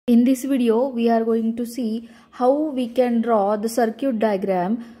In this video, we are going to see how we can draw the circuit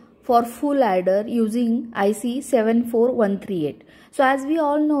diagram for full adder using IC 74138. So as we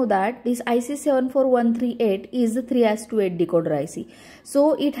all know that this IC 74138 is the 3:8 decoder IC.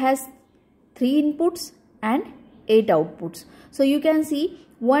 So it has 3 inputs and 8 outputs. So you can see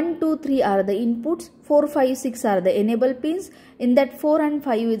 1, 2, 3 are the inputs, 4, 5, 6 are the enable pins. In that 4 and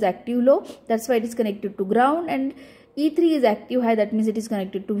 5 is active low, that's why it is connected to ground, and E3 is active high, that means it is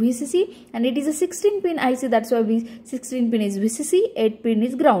connected to VCC, and it is a 16 pin IC, that's why 16 pin is VCC, 8 pin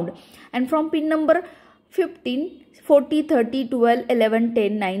is ground. And from pin number 15, 40, 30, 12, 11,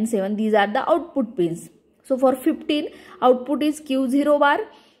 10, 9, 7, these are the output pins. So for 15, output is Q0 bar,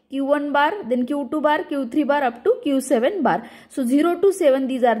 Q1 bar, then Q2 bar, Q3 bar up to Q7 bar. So 0 to 7,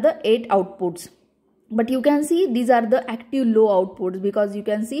 these are the 8 outputs. But you can see these are the active low outputs, because you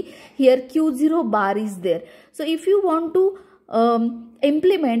can see here Q0 bar is there. So if you want to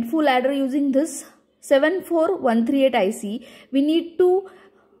implement full adder using this 74138 IC, we need to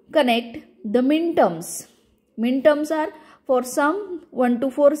connect the min terms. Min terms are for sum 1,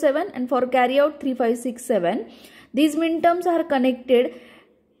 2, 4, 7 and for carry out 3, 5, 6, 7. These min terms are connected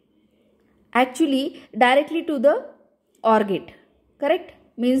actually directly to the OR gate. Correct?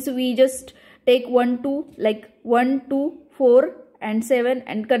 Means we just take 1, 2, like 1, 2, 4 and 7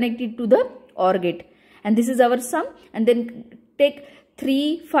 and connect it to the OR gate. And this is our sum. And then take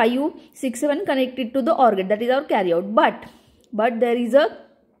 3, 5, 6, 7, connect it to the OR gate. That is our carry out. But there is a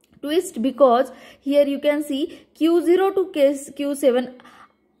twist, because here you can see Q0 to Q7,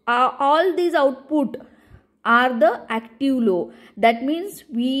 all these output are the active low. That means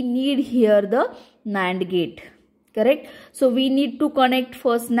we need here the NAND gate. Correct? So we need to connect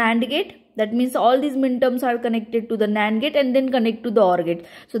first NAND gate. That means all these minterms are connected to the NAND gate and then connect to the OR gate.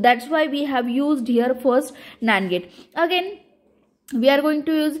 So that's why we have used here first NAND gate. Again, we are going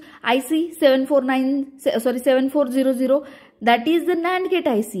to use IC 7400. That is the NAND gate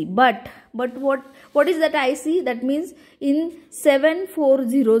IC. But what is that IC? That means in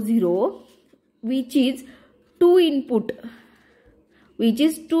 7400, which is 2 input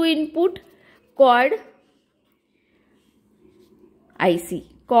quad IC,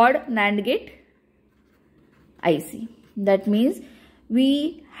 quad NAND gate IC. That means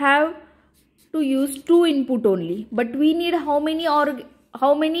we have to use 2 input only, but we need how many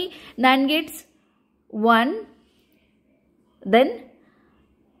NAND gates? 1, then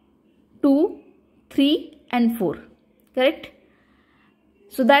 2, 3 and 4. Correct?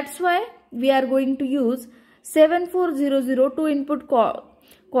 So that's why we are going to use 7400 2 input quad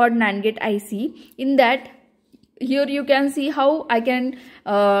NAND gate IC. In that, here you can see how I can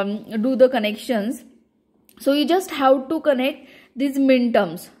do the connections. So you just have to connect these min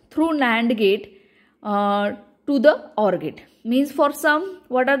terms through NAND gate to the OR gate. Means for sum,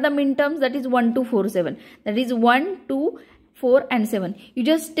 what are the min terms? That is 1, 2, 4, 7. That is 1, 2, 4 and 7. You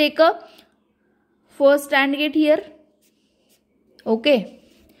just take a first AND gate here. Okay.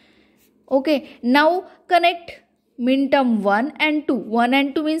 Now connect min term 1 and 2. 1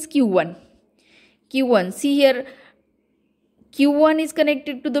 and 2 means Q1. See here, Q1 is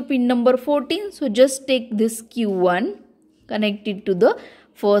connected to the pin number 14. So just take this Q1, connect it to the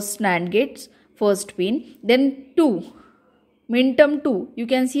first NAND gate's first pin. Then 2, min term 2. You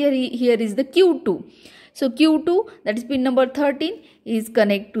can see here is the Q2. So Q2, that is pin number 13, is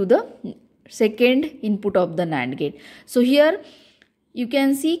connect to the second input of the NAND gate. So here you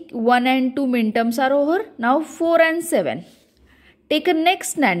can see 1 and 2 min terms are over. Now 4 and 7. Take a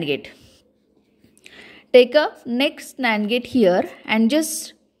next NAND gate. Take a next NAND gate here and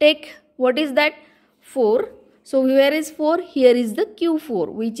just take, what is that? 4. So where is 4? Here is the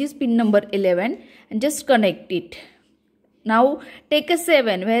Q4, which is pin number 11, and just connect it. Now take a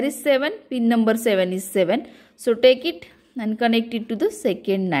 7. Where is 7? Pin number 7 is 7. So take it and connect it to the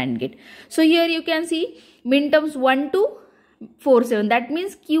second NAND gate. So here you can see min terms 1, 2, 4, 7. That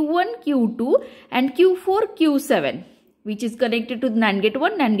means Q1, Q2 and Q4, Q7. Which is connected to the NAND gate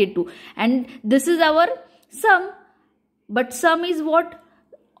 1, NAND gate 2. And this is our sum. But sum is what?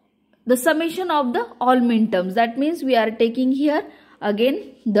 The summation of the all min terms. That means we are taking here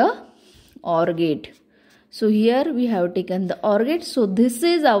again the OR gate. So here we have taken the OR gate. So this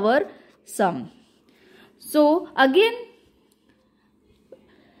is our sum. So again,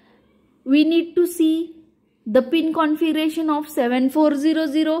 we need to see the pin configuration of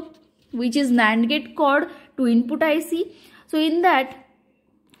 7400, which is NAND gate quad 2 input IC. So in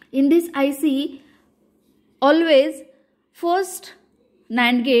this IC, always first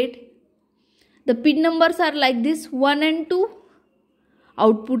NAND gate, the pin numbers are like this: 1 and 2,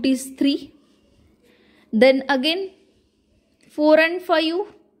 output is 3. Then again 4 and 5,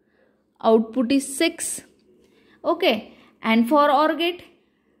 output is 6. Okay, and for OR gate,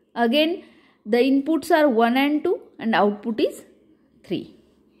 again the inputs are 1 and 2 and output is 3.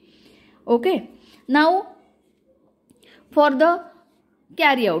 Okay, now for the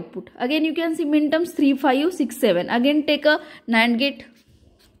carry output, again you can see minterms 3, 5, 6, 7. Again take a NAND gate,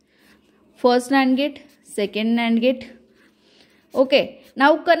 first NAND gate, second NAND gate. Okay,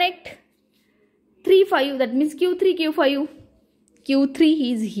 now connect 3, 5, that means Q3, Q5.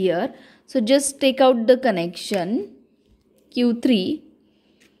 Q3 is here, so just take out the connection Q3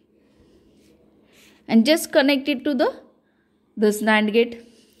 and just connect it to this NAND gate.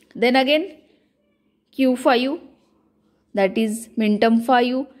 Then again Q5, that is minterm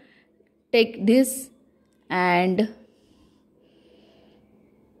 5, take this and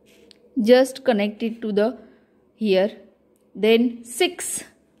just connect it to the here. Then 6,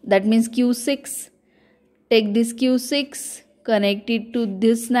 that means Q6, take this Q6, connect it to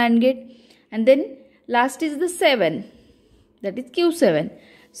this NAND gate, and then last is the 7, that is Q7.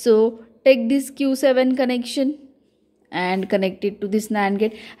 So take this Q7 connection and connect it to this NAND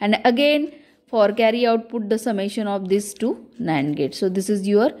gate, and again for carry output the summation of these two NAND gates. So this is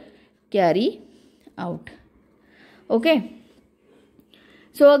your carry out. Okay,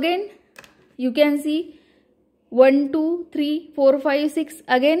 so again you can see 1, 2, 3, 4, 5, 6.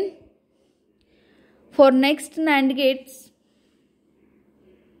 Again for next NAND gates,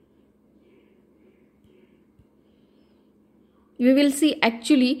 we will see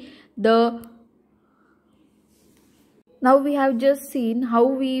actually the, now we have just seen how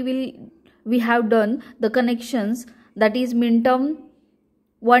we have done the connections, that is minterm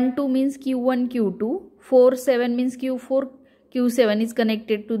 1, 2 means Q1, Q2, 4, 7 means Q4, Q7 is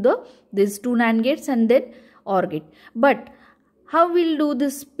connected to these two NAND gates and then OR gate. But how we'll do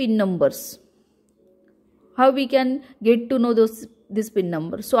this pin numbers? How we can get to know this pin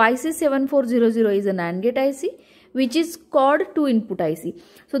number? So IC 7400 is a NAND gate IC which is called 2 input IC.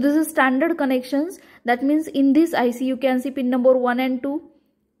 So this is standard connections. That means in this IC you can see pin number 1 and 2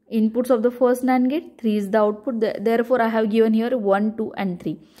 inputs of the first NAND gate, 3 is the output. Therefore I have given here 1, 2 and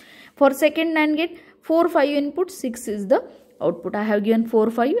 3. For second NAND gate, 4, 5 inputs, 6 is the output. I have given 4,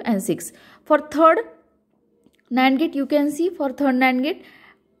 5 and 6. For third NAND gate, you can see for third NAND gate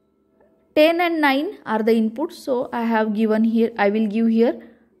 10 and 9 are the inputs. So I have given here, I will give here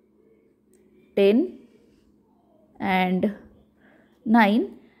 10 and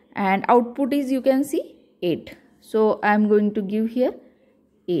 9, and output is, you can see, 8. So I am going to give here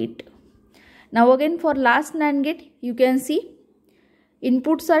 8. Now again for last NAND gate, you can see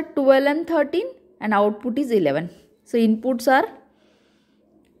inputs are 12 and 13 and output is 11. So inputs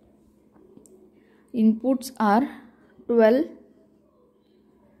are 12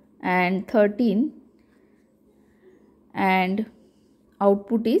 and 13 and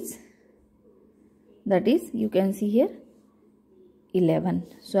output is, that is, you can see here 11.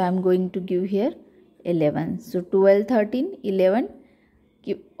 So I am going to give here 11. So 12, 13, 11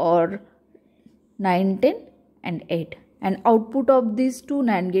 or 9, 10 and 8. And output of these two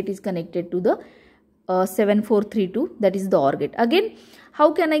NAND gate is connected to the 7432, that is the OR gate. Again,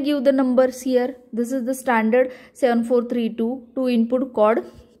 how can I give the numbers here? This is the standard 7432 2 input called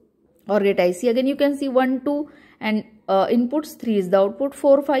OR gate IC. Again you can see 1, 2 and inputs, 3 is the output,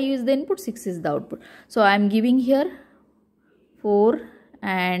 4, 5 is the input, 6 is the output. So I am giving here 4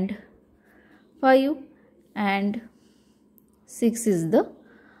 and 5 and 6 is the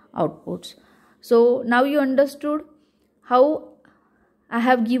outputs. So now you understood how I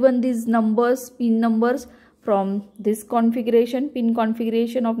have given these numbers, pin numbers from this configuration, pin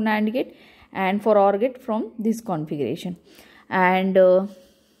configuration of NAND gate, and for OR gate from this configuration. And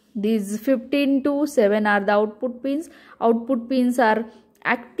these 15 to 7 are the output pins. Output pins are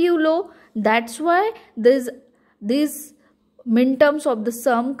active low. That's why these minterms of the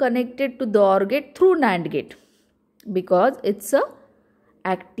sum connected to the OR gate through NAND gate, because it's a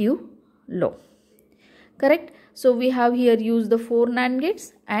active low. Correct? So we have here used the 4 NAND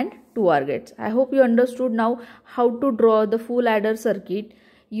gates and 2 OR gates. I hope you understood now how to draw the full adder circuit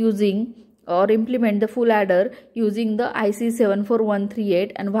using or implement the full adder using the IC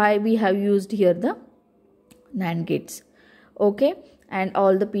 74138 and why we have used here the NAND gates. Okay, and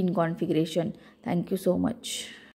all the pin configuration. Thank you so much.